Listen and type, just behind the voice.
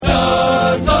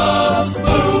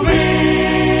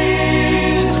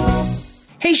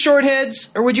short heads,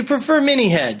 or would you prefer mini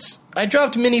heads? I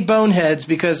dropped mini boneheads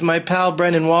because my pal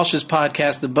Brendan Walsh's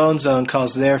podcast, The Bone Zone,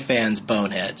 calls their fans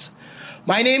boneheads.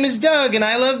 My name is Doug, and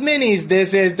I love minis.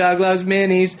 This is Doug Loves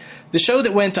Minis, the show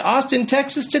that went to Austin,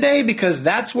 Texas today because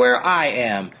that's where I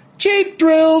am. Cheap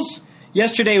drills!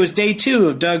 Yesterday was day 2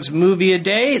 of Doug's Movie a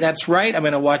Day. That's right, I'm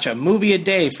going to watch a movie a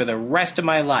day for the rest of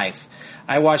my life.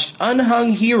 I watched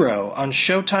Unhung Hero on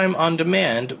Showtime On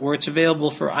Demand, where it's available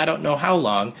for I don't know how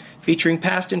long, featuring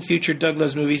past and future Doug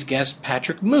Loves Movies guest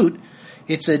Patrick Moot.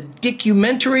 It's a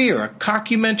dickumentary or a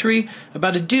cockumentary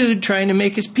about a dude trying to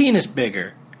make his penis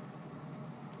bigger.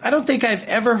 I don't think I've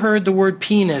ever heard the word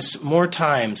penis more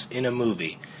times in a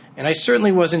movie, and I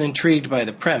certainly wasn't intrigued by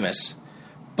the premise.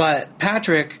 But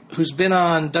Patrick, who's been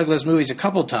on Doug Loves Movies a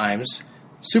couple times,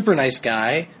 super nice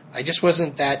guy. I just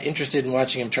wasn't that interested in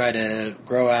watching him try to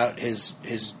grow out his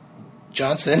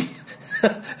Johnson.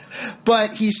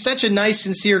 But he's such a nice,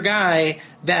 sincere guy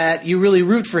that you really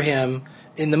root for him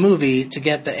in the movie to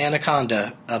get the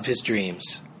anaconda of his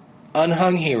dreams.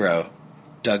 Unhung Hero.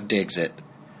 Doug digs it.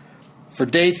 For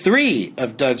day 3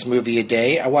 of Doug's Movie a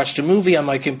Day, I watched a movie on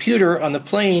my computer on the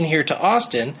plane here to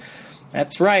Austin.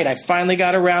 That's right, I finally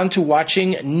got around to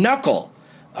watching Knuckle,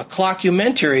 a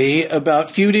clockumentary about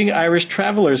feuding Irish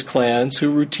travelers' clans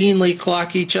who routinely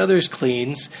clock each other's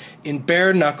cleans in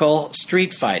bare-knuckle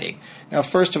street fighting. Now,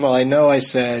 first of all, I know I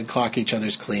said clock each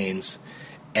other's cleans,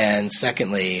 and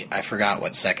secondly, I forgot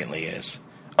what secondly is.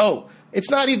 Oh,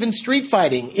 it's not even street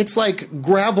fighting, it's like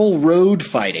gravel road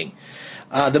fighting.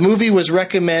 The movie was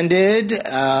recommended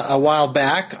a while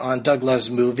back on Doug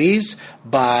Loves Movies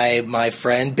by my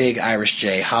friend Big Irish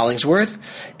J. Hollingsworth,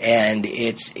 and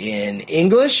it's in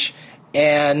English,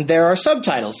 and there are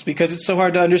subtitles because it's so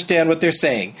hard to understand what they're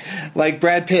saying. Like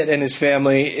Brad Pitt and his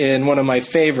family in one of my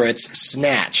favorites,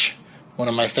 Snatch. One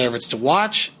of my favorites to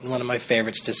watch and one of my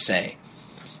favorites to say.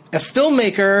 A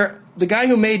filmmaker, the guy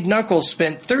who made Knuckles,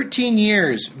 spent 13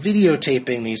 years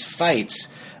videotaping these fights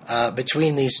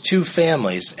between these two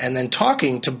families and then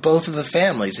talking to both of the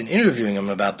families and interviewing them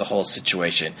about the whole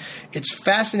situation. It's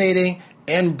fascinating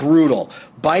and brutal.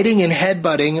 Biting and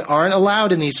headbutting aren't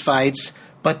allowed in these fights,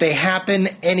 but they happen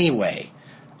anyway.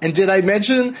 And did I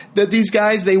mention that these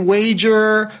guys, they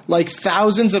wager like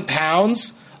thousands of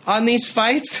pounds on these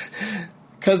fights?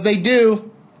 Because they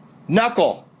do.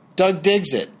 Knuckle. Doug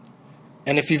digs it.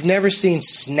 And if you've never seen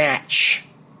Snatch,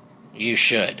 you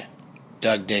should.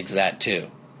 Doug digs that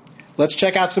too. Let's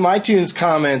check out some iTunes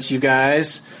comments, you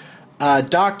guys.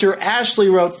 Dr. Ashley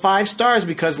wrote 5 stars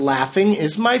because laughing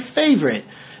is my favorite.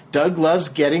 Doug loves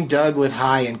getting Doug with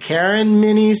Hi and Karen,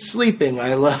 Minnie's sleeping.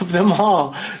 I love them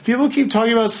all. People keep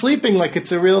talking about sleeping like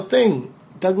it's a real thing.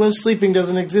 Doug Loves Sleeping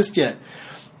doesn't exist yet.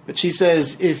 But she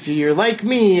says, if you're like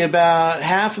me, about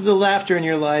half of the laughter in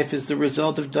your life is the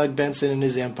result of Doug Benson and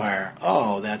his empire.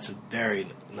 Oh, that's a very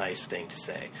nice thing to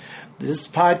say. This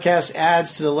podcast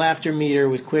adds to the laughter meter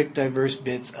with quick, diverse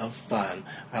bits of fun.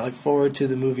 I look forward to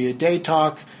the Movie a Day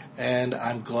talk, and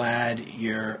I'm glad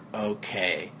you're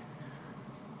okay.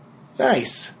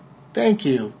 Nice. Thank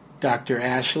you, Dr.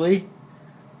 Ashley.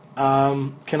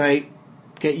 Can I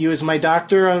get you as my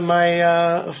doctor on my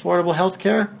affordable health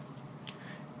care?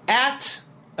 I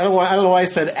don't know why I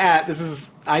said at. This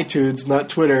is iTunes, not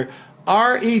Twitter.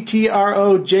 RETROJWD,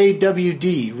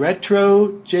 Retro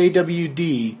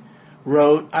JWD,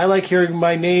 wrote, I like hearing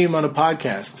my name on a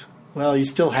podcast. Well, you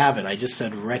still haven't. I just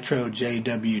said Retro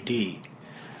JWD.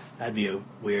 That'd be a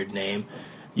weird name.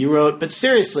 You wrote, but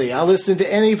seriously, I'll listen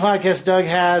to any podcast Doug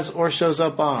has or shows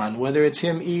up on, whether it's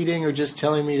him eating or just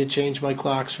telling me to change my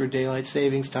clocks for daylight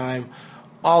savings time.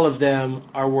 All of them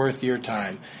are worth your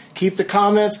time. Keep the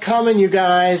comments coming, you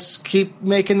guys. Keep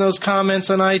making those comments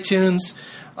on iTunes.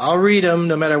 I'll read them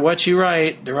no matter what you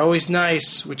write. They're always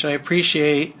nice, which I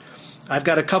appreciate. I've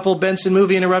got a couple Benson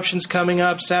movie interruptions coming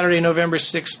up. Saturday, November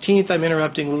 16th, I'm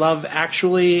interrupting Love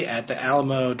Actually at the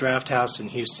Alamo Drafthouse in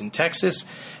Houston, Texas.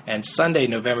 And Sunday,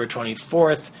 November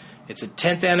 24th, it's a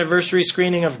 10th anniversary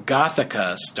screening of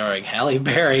Gothika, starring Halle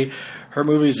Berry. Her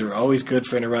movies are always good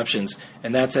for interruptions.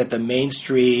 And that's at the Main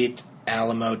Street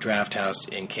Alamo Drafthouse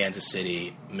in Kansas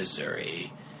City,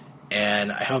 Missouri.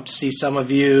 And I hope to see some of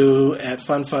you at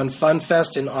Fun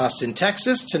Fest in Austin,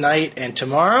 Texas tonight and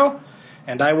tomorrow.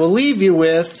 And I will leave you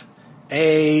with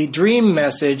a dream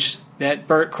message that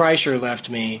Bert Kreischer left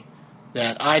me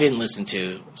that I didn't listen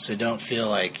to, so don't feel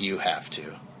like you have to.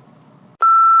 Douglas,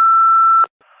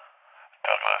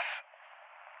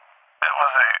 it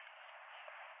was a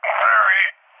very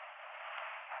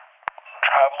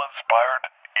travel-inspired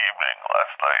evening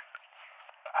last night.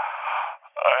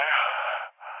 I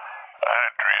had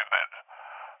a dream that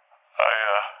I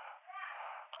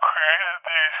created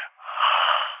these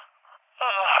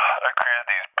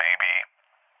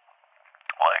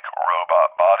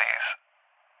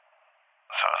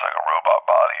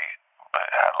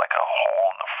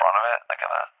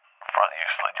you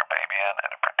slid your baby in and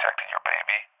it protected your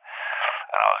baby.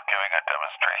 And I was giving a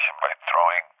demonstration by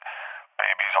throwing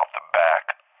babies off the back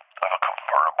of a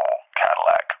convertible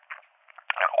Cadillac,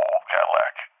 an old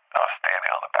Cadillac. I was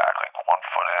standing on the back, like 1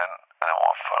 foot in and then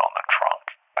 1 foot on the trunk.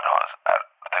 And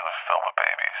the thing was filled with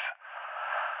babies.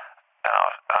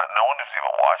 And no one was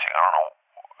even watching. I don't know,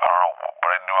 but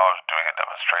I knew I was doing a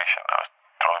demonstration. I was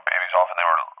throwing babies off and they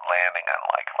were landing and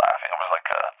like laughing. It was like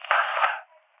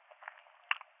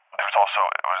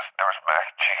there was mac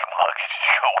and chicken luggage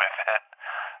to go with it.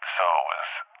 So it was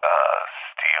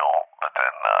steel, but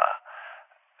then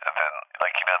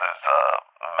like, you know, those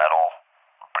metal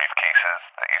briefcases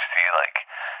that you see like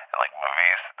in like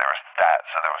movies. There was that.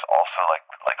 So there was also like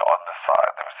on the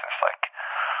side there was this like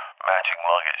matching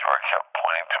luggage where I kept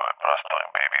pointing to it, but I was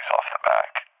throwing babies off the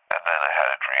back. And then I had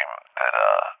a dream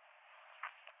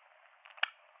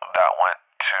that went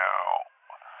to,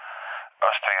 I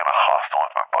was staying in a hostel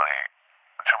with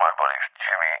two of my buddies,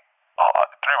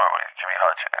 three of my buddies, Jimmy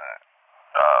Hutch and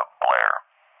Blair.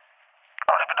 I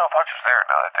don't even know if Hutch was there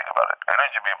now that I think about it. I know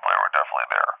Jimmy and Blair were definitely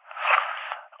there.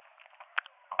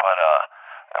 But,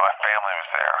 and my family was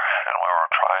there, and we were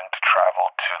trying to travel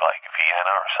to like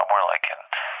Vienna or somewhere like in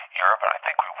Europe, and I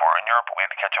think we were in Europe, but we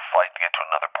had to catch a flight to get to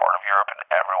another part of Europe, and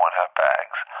everyone had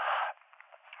bags.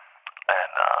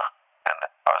 And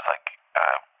I was like,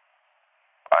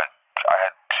 I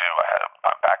had two. I had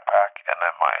a backpack, and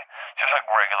then just like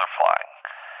regular flying.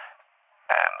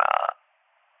 And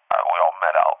we all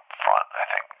met out front. I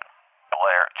think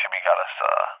Jimmy got us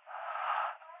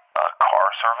a car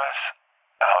service.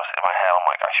 And I was in my head, I'm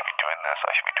like, I should be doing this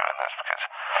because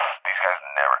these guys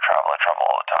never travel. I travel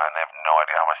all the time. They have no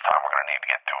idea how much time we're going to need to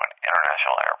get through an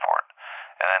international airport.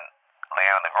 And then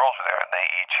Leanne and the girls were there, and they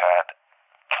each had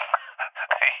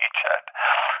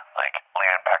like,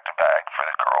 Leanne packed a bag for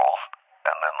the girls,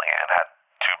 and then Leanne had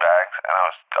 2 bags, and I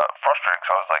was frustrated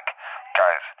because I was like,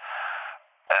 guys,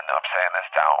 and I'm saying this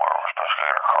down where we're supposed to go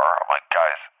get our car. I'm like,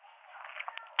 guys,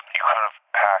 you could have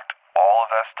packed all of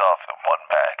that stuff in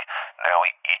 1 bag. Now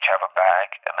we each have a bag,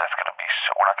 and that's going to be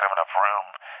we're not going to have enough room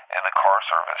in the car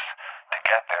service to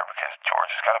get there because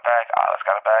George has got a bag, Isla's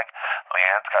got a bag,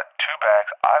 Leanne's got 2 bags,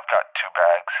 I've got 2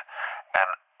 bags, and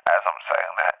as I'm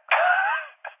saying that,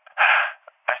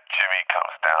 Jimmy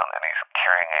comes down and he's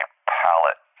carrying a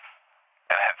pallet,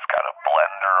 and it's got a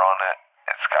blender on it,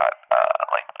 it's got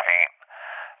like paint,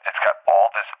 it's got all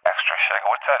this extra shit. I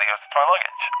go, what's that? He goes, it's my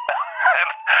luggage. And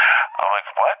I'm like,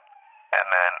 what? And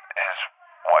then his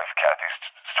wife, Kathy,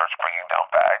 starts bringing down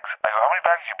bags. I go, how many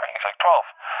bags are you bringing? He's like, 12.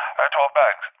 I got 12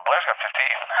 bags. Blair's got 15.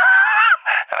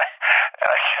 and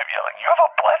I kept yelling, you have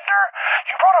a blender?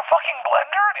 You brought a fucking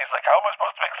blender? And he's like, how am I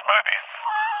supposed to make smoothies?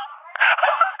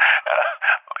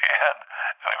 Leanne and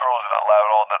the girls did not laugh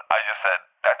at all. And then I just said,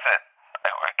 that's it. I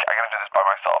gotta do this by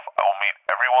myself. I will meet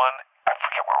everyone. I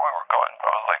forget where we were going, but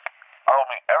I was like, I will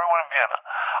meet everyone in Vienna.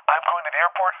 I'm going to the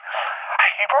airport.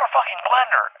 He brought a fucking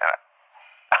blender.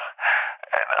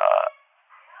 And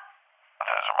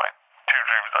those are my 2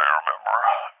 dreams I remember.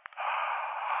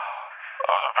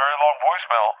 That was a very long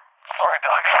voicemail. Sorry,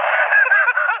 Doug.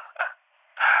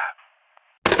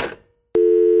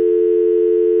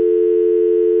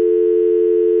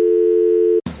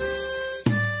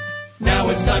 Now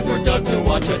it's time for Doug to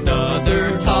watch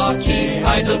another talkie.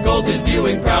 Eyes of gold, his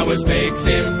viewing prowess makes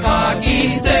him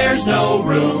cocky. There's no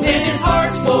room in his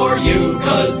heart for you,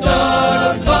 'cause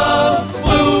Doug